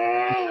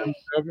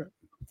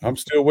 I'm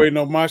still waiting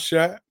on my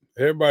shot.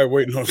 Everybody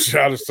waiting on a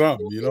shot of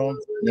something, you know?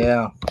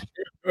 Yeah.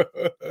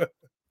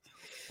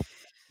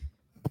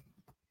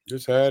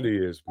 Just how it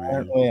is, man.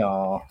 Aren't we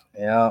all?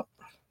 Yeah.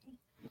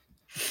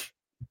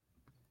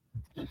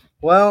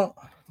 Well,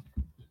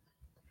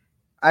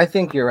 I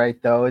think you're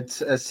right, though.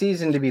 It's a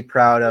season to be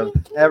proud of.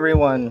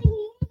 Everyone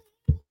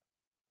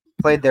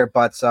played their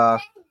butts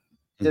off,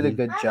 did a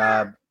good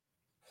job.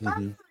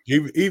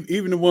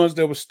 Even the ones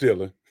that were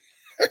stealing.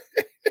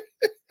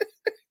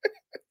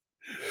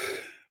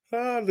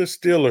 The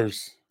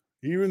Steelers.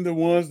 Even the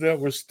ones that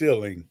were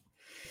stealing.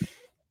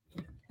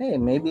 Hey,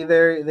 maybe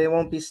they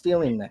won't be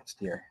stealing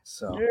next year.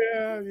 So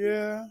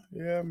yeah.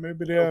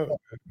 Maybe they'll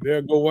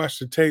go watch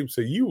the tape and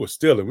say, you were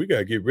stealing. We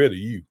gotta get rid of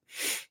you.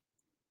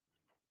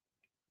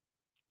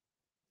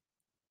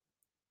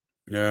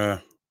 Yeah.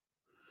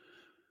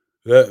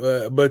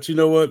 But you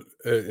know what?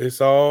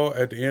 It's all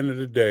at the end of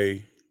the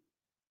day.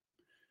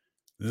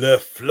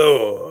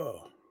 LaFleur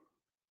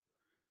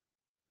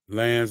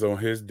lands on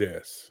his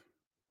desk.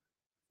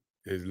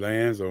 It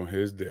lands on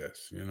his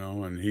desk,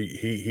 and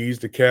he's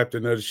the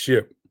captain of the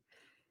ship.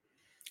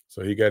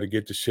 So he got to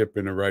get the ship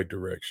in the right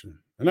direction.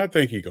 And I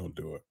think he's going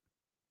to do it.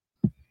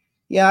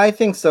 Yeah, I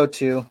think so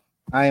too.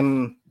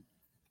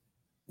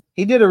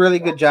 He did a really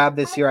good job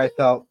this year, I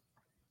felt,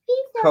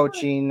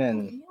 coaching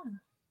and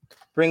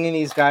bringing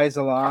these guys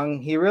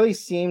along. He really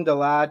seemed a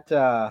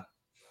lot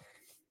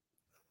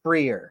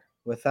freer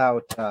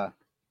without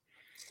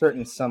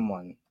certain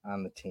someone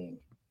on the team.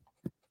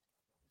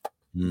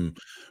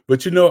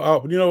 But you know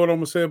what I'm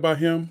gonna say about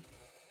him?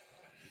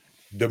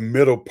 The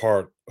middle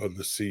part of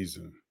the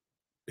season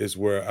is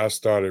where I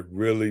started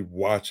really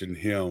watching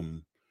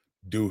him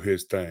do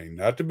his thing.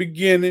 Not the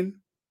beginning,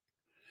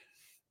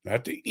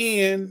 not the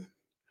end,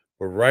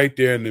 but right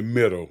there in the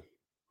middle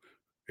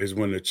is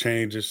when the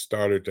changes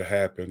started to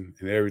happen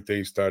and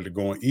everything started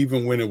going.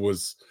 Even when it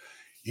was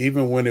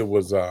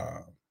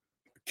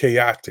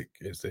chaotic,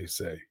 as they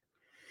say,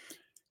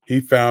 he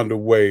found a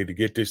way to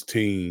get this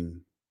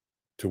team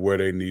to where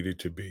they needed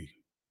to be.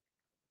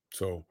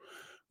 So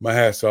my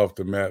hat's off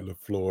to Matt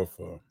LaFleur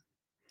for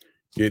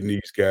getting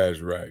these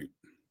guys right.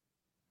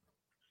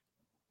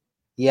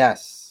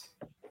 Yes.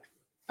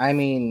 I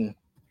mean,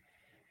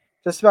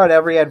 just about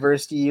every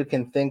adversity you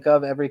can think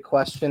of, every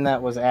question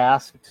that was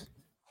asked,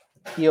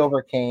 he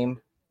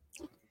overcame.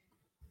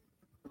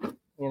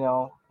 He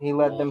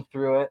led them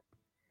through it.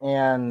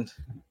 And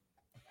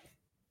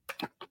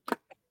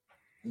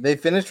they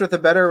finished with a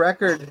better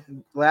record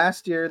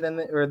this year than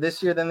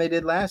they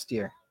did last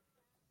year.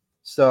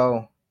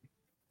 So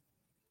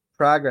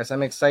progress.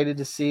 I'm excited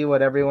to see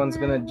what everyone's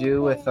going to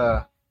do with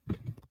a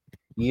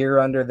year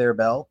under their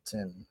belt.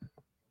 And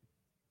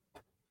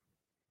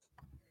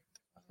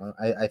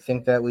I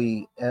think that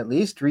we at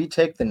least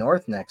retake the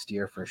North next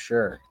year for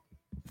sure.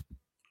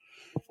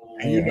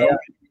 And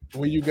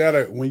when you got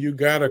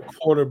a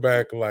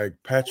quarterback like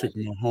Patrick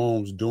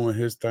Mahomes doing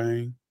his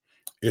thing,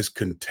 it's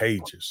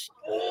contagious.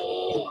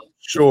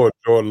 Sure,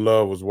 Jordan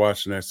Love was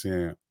watching that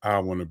saying, I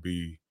want to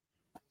be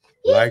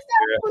like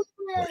that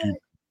or even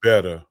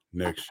better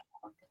next year.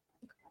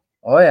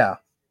 Oh, yeah.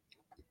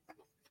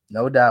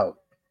 No doubt.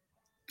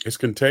 It's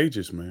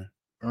contagious, man.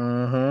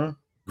 Mm-hmm.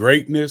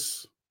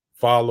 Greatness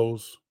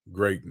follows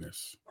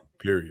greatness,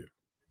 period.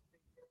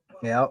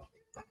 Yep.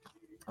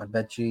 I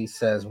bet you he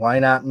says, why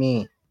not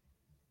me?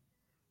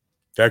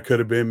 That could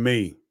have been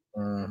me.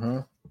 Mm-hmm.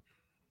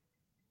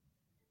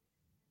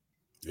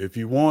 If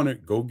you want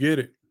it, go get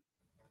it.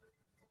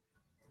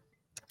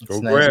 Go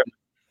It's nice. grab it.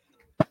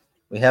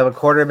 We have a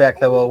quarterback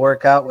that will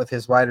work out with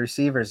his wide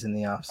receivers in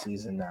the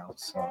offseason now.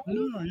 So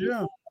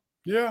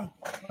yeah.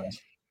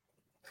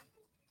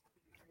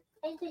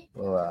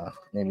 Well,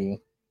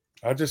 maybe.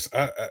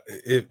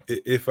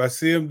 If I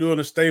see him doing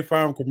a State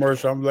Farm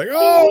commercial, I'm like,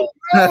 oh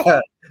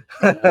no.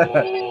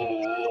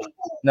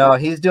 No,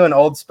 he's doing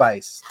Old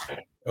Spice.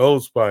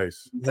 Old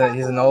Spice.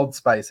 He's an Old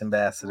Spice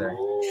ambassador.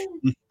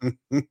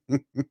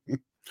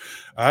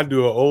 I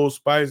do an Old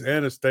Spice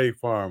and a State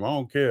Farm. I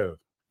don't care.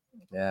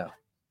 Yeah.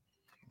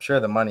 I'm sure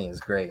the money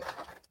is great.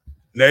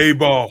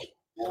 Neighbor.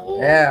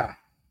 Yeah.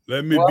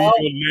 Let me be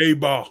your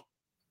neighbor.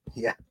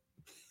 Yeah.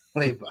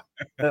 Neighbor.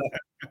 That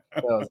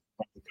was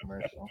a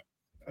commercial.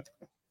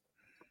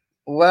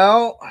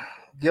 Well,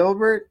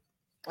 Gilbert,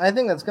 I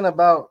think that's going to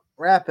about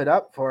wrap it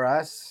up for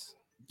us.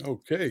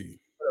 Okay.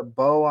 Put a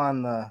bow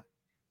on the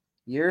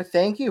year.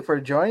 Thank you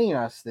for joining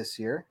us this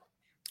year.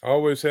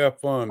 Always have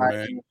fun,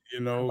 man.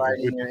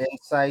 Providing your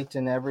insight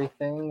and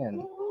everything,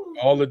 and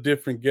all the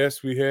different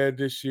guests we had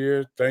this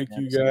year. Thank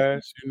you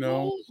guys.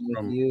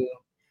 Thank you.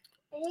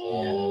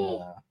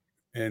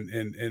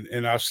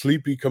 And our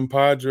sleepy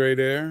compadre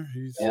there.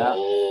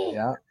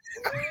 Yeah.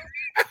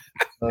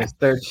 Those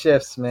third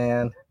shifts,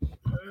 man.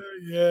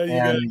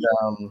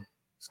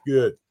 It's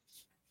good.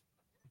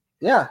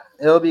 Yeah,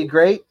 it'll be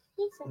great.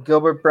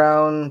 Gilbert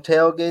Brown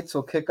tailgates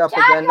will kick up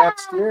again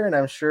next year, and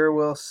I'm sure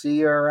we'll see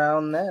you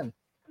around then.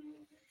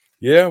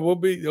 Yeah, we'll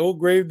be old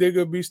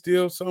Gravedigger be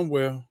still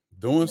somewhere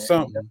doing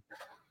something.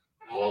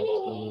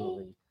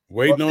 Absolutely.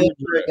 Waiting on thank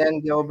you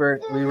again,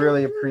 Gilbert. We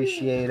really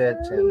appreciate it.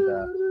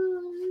 And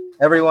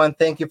everyone,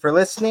 thank you for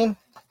listening.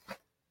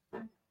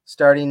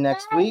 Starting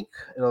next week,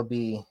 it'll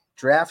be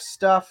draft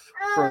stuff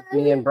for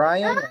me and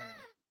Brian.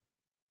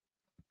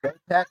 Go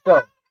Pack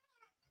Go.